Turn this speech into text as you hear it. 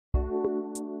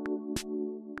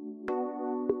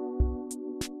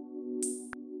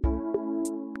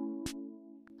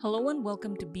Hello and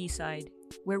welcome to B-Side,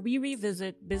 where we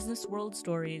revisit business world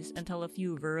stories and tell a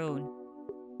few of our own.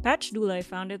 Patch Dulay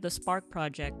founded the Spark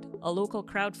Project, a local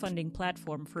crowdfunding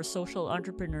platform for social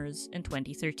entrepreneurs, in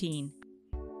 2013.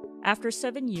 After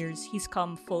 7 years, he's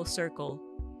come full circle.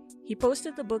 He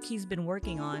posted the book he's been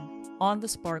working on the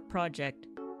Spark Project,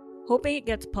 hoping it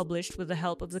gets published with the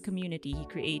help of the community he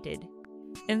created.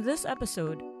 In this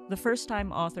episode, the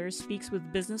first-time author speaks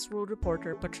with Business World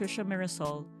reporter Patricia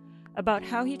Mirasol about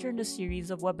how he turned a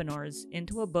series of webinars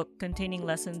into a book containing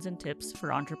lessons and tips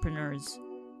for entrepreneurs.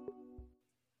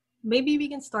 Maybe we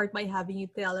can start by having you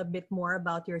tell a bit more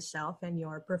about yourself and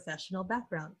your professional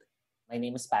background. My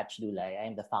name is Patch Dulay.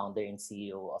 I'm the founder and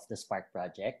CEO of the Spark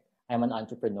Project. I'm an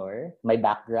entrepreneur. My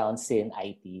background's in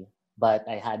IT, but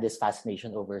I had this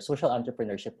fascination over social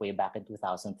entrepreneurship way back in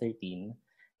 2013.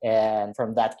 And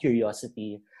from that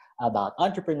curiosity about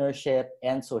entrepreneurship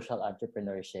and social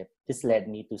entrepreneurship, this led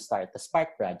me to start the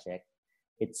Spark Project.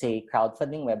 It's a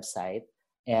crowdfunding website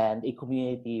and a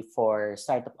community for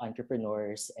startup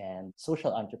entrepreneurs and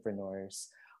social entrepreneurs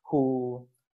who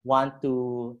want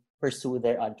to pursue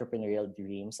their entrepreneurial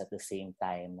dreams at the same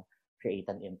time create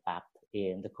an impact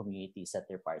in the communities that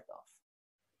they're part of.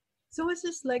 So is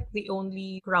this like the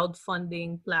only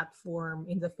crowdfunding platform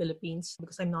in the Philippines?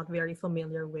 Because I'm not very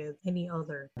familiar with any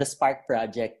other. The Spark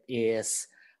Project is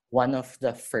one of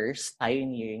the first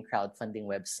pioneering crowdfunding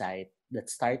website that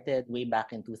started way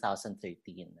back in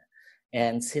 2013.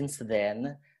 And since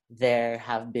then, there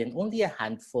have been only a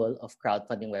handful of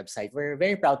crowdfunding websites. We're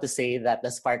very proud to say that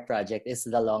the Spark Project is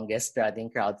the longest running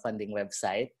crowdfunding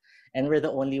website. And we're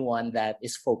the only one that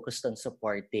is focused on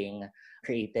supporting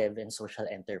creative and social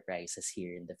enterprises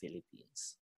here in the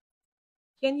Philippines.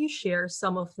 Can you share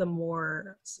some of the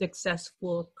more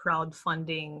successful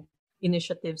crowdfunding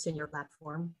initiatives in your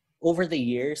platform? Over the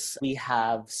years, we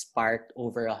have sparked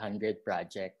over 100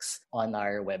 projects on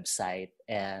our website,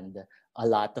 and a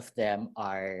lot of them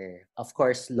are, of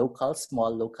course,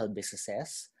 small local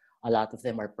businesses. A lot of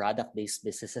them are product-based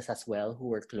businesses as well who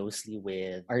work closely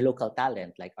with our local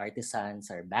talent, like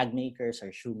artisans, our bag makers,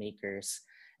 our shoemakers.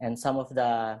 And some of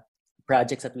the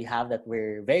projects that we have that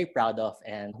we're very proud of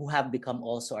and who have become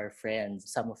also our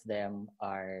friends, some of them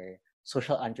are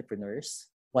social entrepreneurs.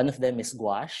 One of them is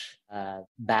Gouache, a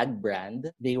bag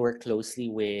brand. They work closely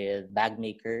with bag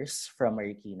makers from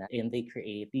Marikina, and they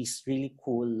create these really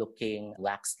cool looking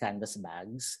wax canvas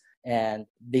bags. And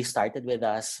they started with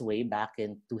us way back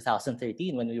in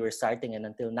 2013 when we were starting, and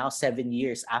until now, 7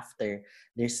 years after,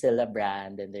 they're still a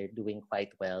brand and they're doing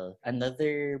quite well.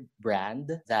 Another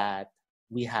brand that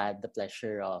we had the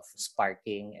pleasure of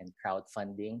sparking and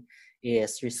crowdfunding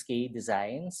is Risque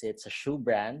Designs. It's a shoe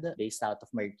brand based out of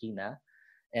Marikina,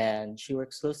 and she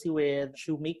works closely with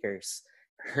shoemakers.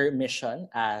 Her mission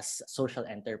as social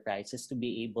enterprise is to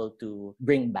be able to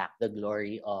bring back the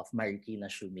glory of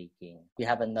Marikina shoemaking. We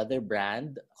have another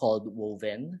brand called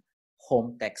Woven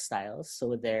Home Textiles.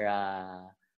 So they're a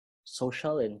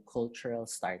social and cultural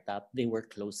startup. They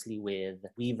work closely with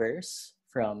weavers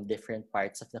from different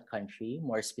parts of the country,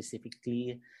 more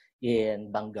specifically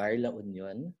in Bangar, La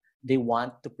Union. They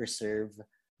want to preserve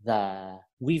the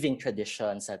weaving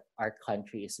traditions that our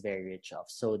country is very rich of.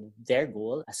 So their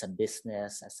goal as a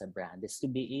business, as a brand, is to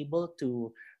be able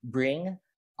to bring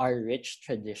our rich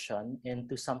tradition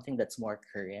into something that's more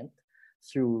current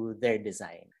through their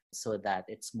design so that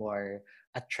it's more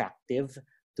attractive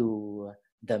to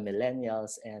the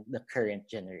millennials and the current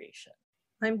generation.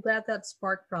 I'm glad that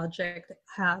Spark Project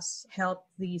has helped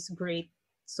these great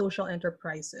social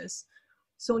enterprises.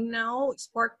 So now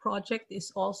Spark Project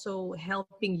is also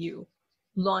helping you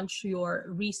launch your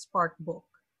Respark book.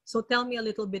 So tell me a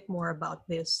little bit more about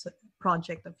this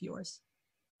project of yours.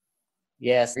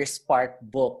 Yes, Respark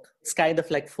book. It's kind of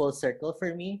like full circle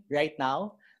for me right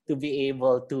now to be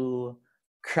able to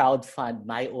crowdfund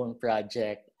my own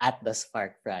project at the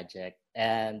Spark Project.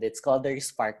 And it's called the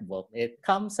Spark book. It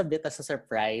comes a bit as a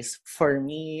surprise for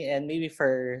me and maybe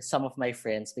for some of my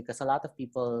friends because a lot of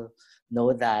people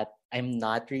know that I'm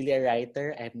not really a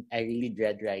writer. I really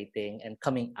dread writing, and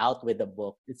coming out with a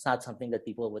book, it's not something that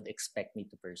people would expect me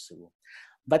to pursue.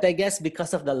 But I guess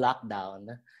because of the lockdown,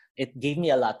 it gave me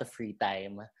a lot of free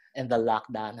time, and the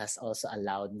lockdown has also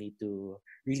allowed me to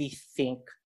really think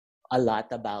a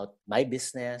lot about my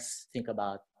business, think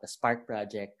about the Spark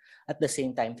Project, at the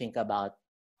same time think about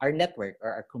our network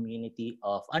or our community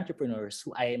of entrepreneurs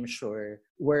who I am sure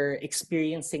were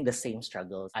experiencing the same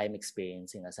struggles I'm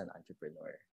experiencing as an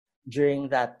entrepreneur. During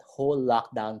that whole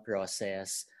lockdown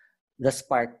process, the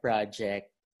Spark Project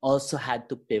also had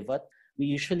to pivot. We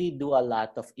usually do a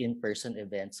lot of in-person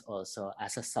events also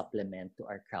as a supplement to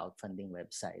our crowdfunding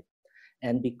website.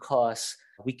 And because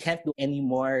we can't do any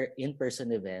more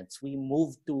in-person events, we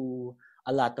moved to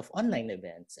a lot of online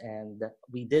events. And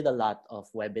we did a lot of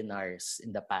webinars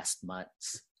in the past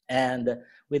months. And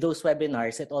with those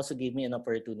webinars, it also gave me an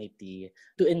opportunity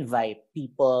to invite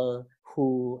people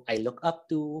who I look up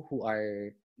to, who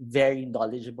are very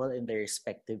knowledgeable in their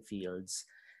respective fields,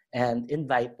 and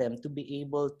invite them to be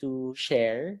able to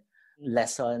share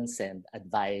lessons and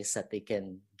advice that they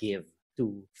can give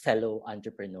to fellow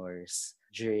entrepreneurs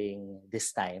during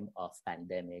this time of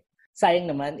pandemic. Sayang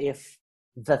naman if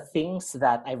the things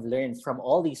that I've learned from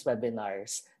all these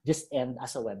webinars just end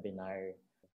as a webinar.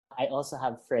 I also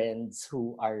have friends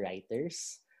who are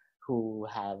writers who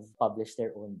have published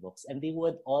their own books, and they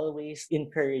would always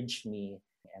encourage me.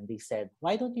 And they said,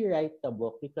 why don't you write a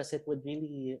book? Because it would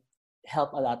really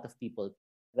help a lot of people.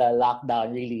 The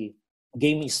lockdown really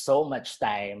gave me so much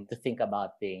time to think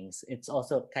about things. It's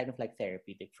also kind of like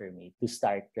therapeutic for me to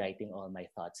start writing all my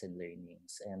thoughts and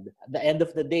learnings. And at the end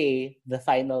of the day, the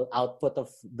final output of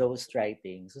those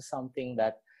writings is something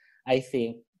that I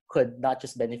think could not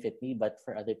just benefit me, but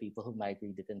for other people who might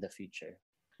read it in the future.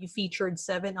 You featured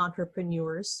 7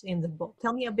 entrepreneurs in the book.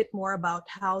 Tell me a bit more about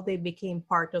how they became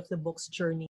part of the book's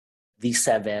journey. These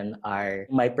 7 are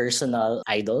my personal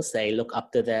idols. I look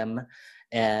up to them.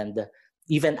 And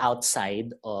even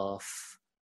outside of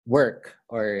work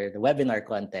or the webinar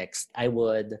context, I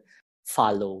would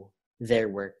follow their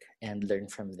work and learn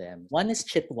from them. One is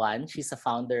Chit Wan. She's a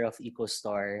founder of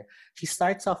EcoStore. She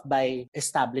starts off by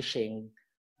establishing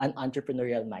an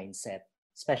entrepreneurial mindset,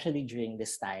 especially during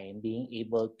this time, being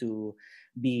able to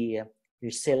be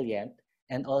resilient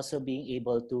and also being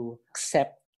able to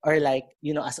accept or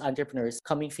as entrepreneurs,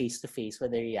 coming face to face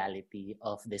with the reality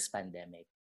of this pandemic.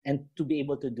 And to be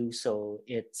able to do so,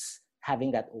 it's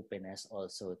having that openness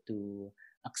also to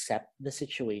accept the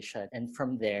situation. And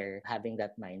from there, having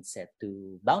that mindset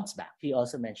to bounce back. He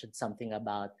also mentioned something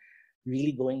about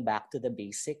really going back to the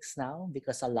basics now,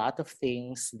 because a lot of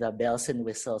things, the bells and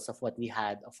whistles of what we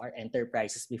had of our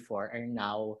enterprises before are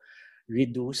now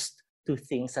reduced to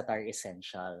things that are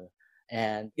essential.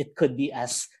 And it could be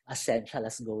as essential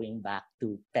as going back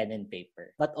to pen and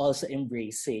paper, but also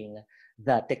embracing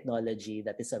the technology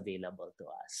that is available to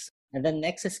us. And then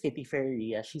next is Kitty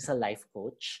Ferreria. She's a life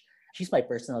coach. She's my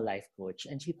personal life coach.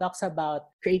 And she talks about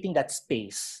creating that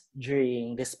space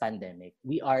during this pandemic.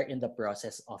 We are in the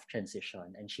process of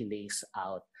transition. And she lays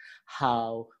out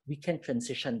how we can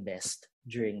transition best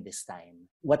during this time.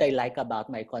 What I like about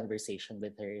my conversation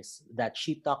with her is that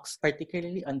she talks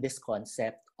particularly on this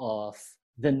concept of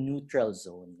the neutral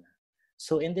zone.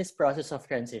 So in this process of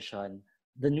transition,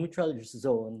 the neutral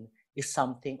zone is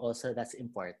something also that's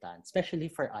important, especially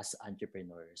for us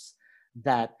entrepreneurs,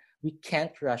 that we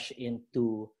can't rush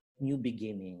into new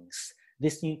beginnings.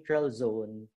 This neutral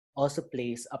zone also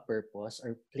plays a purpose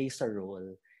or plays a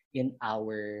role in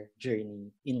our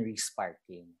journey in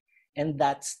resparking. And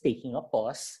that's taking a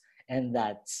pause, and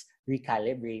that's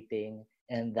recalibrating,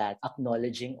 and that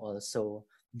acknowledging also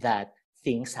that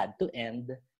things had to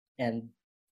end. And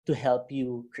to help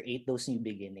you create those new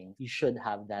beginnings, you should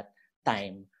have that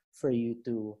time for you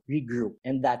to regroup.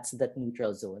 And that's that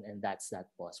neutral zone, and that's that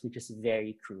pause, which is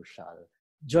very crucial.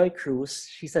 Joy Cruz,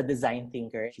 she's a design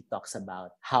thinker. She talks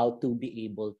about how to be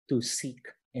able to seek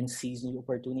and seize new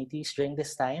opportunities during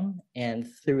this time. And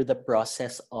through the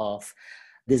process of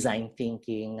design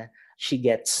thinking, she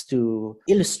gets to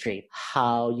illustrate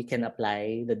how you can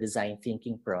apply the design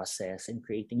thinking process in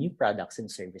creating new products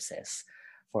and services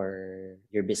for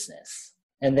your business.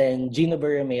 And then Gino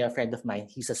Borromeo, a friend of mine,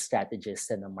 he's a strategist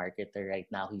and a marketer right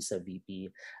now. He's a VP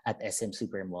at SM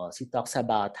Supermalls. He talks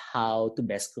about how to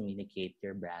best communicate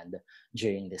your brand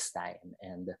during this time.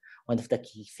 And one of the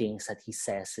key things that he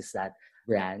says is that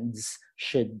brands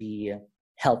should be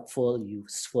helpful,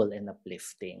 useful, and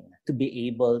uplifting to be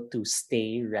able to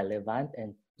stay relevant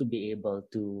and to be able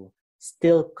to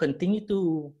still continue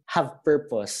to have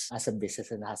purpose as a business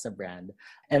and as a brand.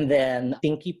 And then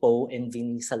Pinky Po and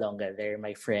Vinny Salonga, they're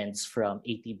my friends from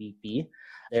ATBP.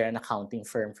 They're an accounting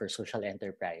firm for social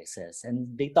enterprises.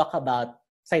 And they talk about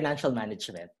financial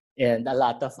management. And a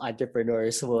lot of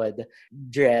entrepreneurs would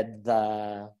dread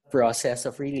the process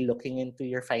of really looking into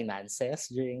your finances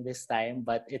during this time.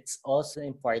 But it's also an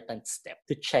important step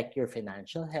to check your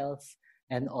financial health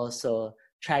and also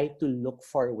try to look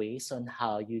for ways on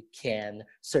how you can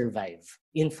survive.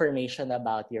 Information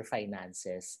about your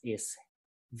finances is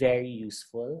very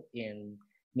useful in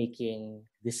making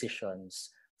decisions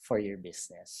for your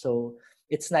business. So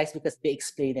it's nice because they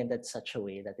explain it in such a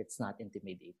way that it's not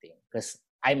intimidating. Because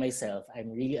I myself,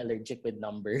 I'm really allergic with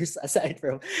numbers aside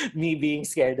from me being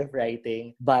scared of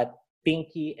writing. But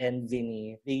Pinky and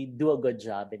Vinny, they do a good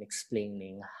job in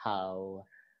explaining how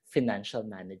financial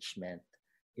management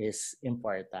is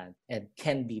important and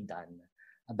can be done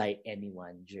by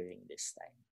anyone during this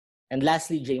time. And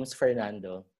lastly, James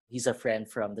Fernando, he's a friend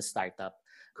from the startup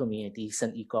community. He's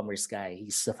an e-commerce guy.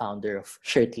 He's the founder of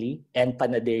Shirtly and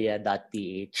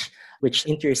Panaderia.ph, which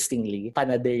interestingly,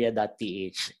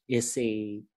 Panaderia.ph is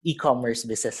a e-commerce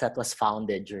business that was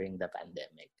founded during the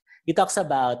pandemic. He talks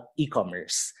about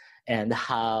e-commerce and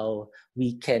how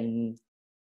we can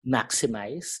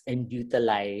maximize and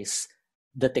utilize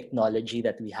the technology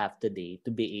that we have today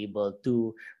to be able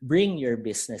to bring your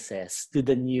businesses to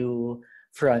the new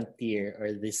frontier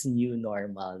or this new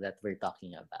normal that we're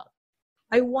talking about.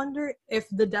 I wonder if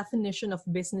the definition of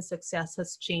business success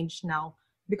has changed now,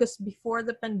 because before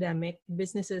the pandemic,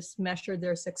 businesses measure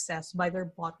their success by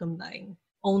their bottom line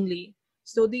only.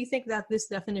 So do you think that this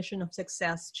definition of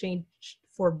success changed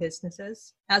for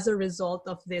businesses as a result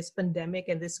of this pandemic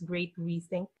and this great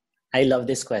rethink? I love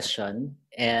this question,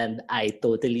 and I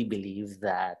totally believe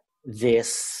that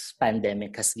this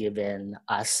pandemic has given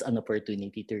us an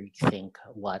opportunity to rethink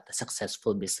what a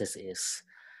successful business is.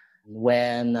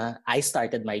 When I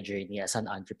started my journey as an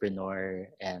entrepreneur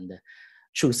and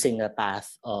choosing a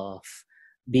path of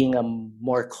being a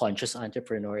more conscious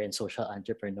entrepreneur and social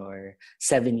entrepreneur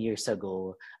 7 years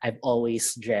ago, I've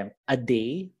always dreamt a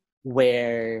day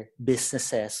where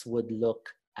businesses would look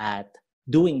at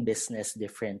doing business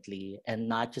differently and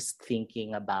not just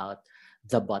thinking about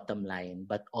the bottom line,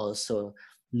 but also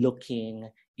looking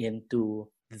into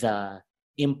the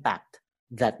impact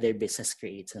that their business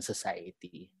creates in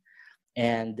society.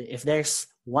 And if there's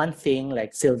one thing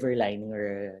like silver lining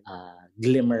or a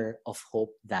glimmer of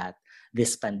hope that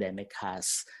this pandemic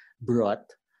has brought,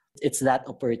 it's that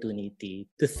opportunity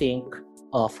to think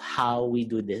of how we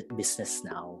do the business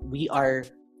now. We are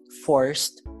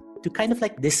forced to kind of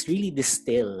like really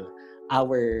distill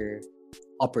our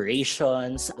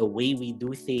operations, the way we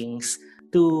do things,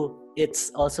 to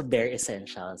its also bare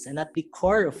essentials. And at the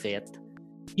core of it,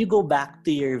 you go back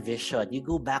to your vision, you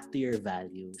go back to your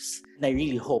values. And I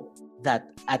really hope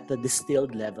that at the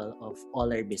distilled level of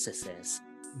all our businesses,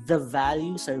 the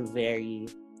values are very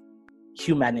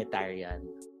humanitarian,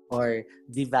 or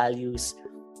the values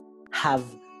have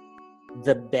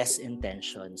the best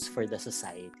intentions for the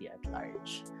society at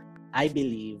large. I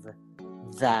believe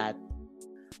that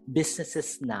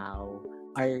businesses now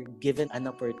are given an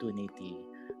opportunity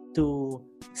to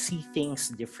see things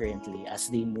differently as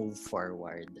they move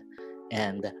forward.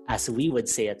 And as we would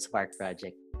say at Spark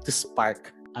Project, to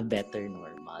spark a better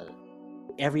normal.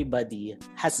 Everybody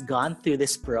has gone through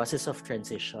this process of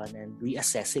transition and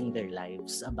reassessing their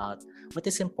lives about what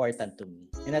is important to me.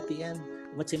 And at the end,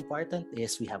 what's important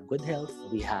is we have good health,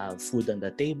 we have food on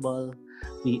the table,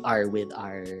 we are with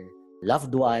our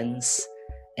loved ones,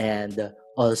 and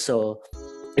also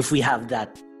if we have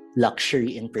that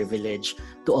luxury and privilege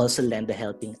to also lend a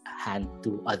helping hand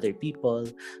to other people.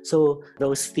 So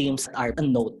those themes are a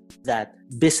note that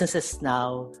businesses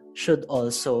now should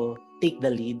also take the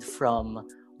lead from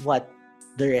what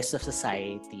the rest of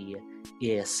society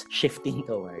is shifting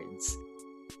towards.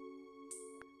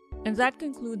 And that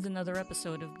concludes another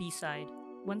episode of B-Side.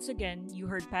 Once again, you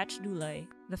heard Patch Dulay,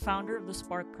 the founder of the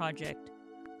Spark Project,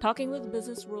 talking with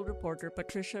Business World reporter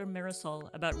Patricia Mirasol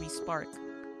about Respark,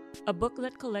 a book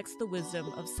that collects the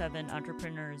wisdom of 7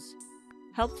 entrepreneurs.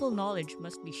 Helpful knowledge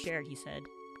must be shared, he said.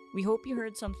 We hope you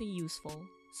heard something useful,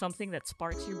 something that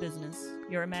sparks your business,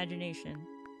 your imagination,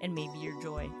 and maybe your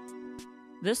joy.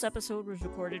 This episode was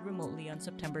recorded remotely on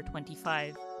September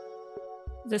 25.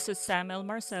 This is Sam El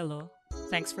Marcelo.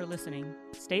 Thanks for listening.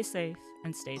 Stay safe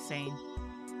and stay sane.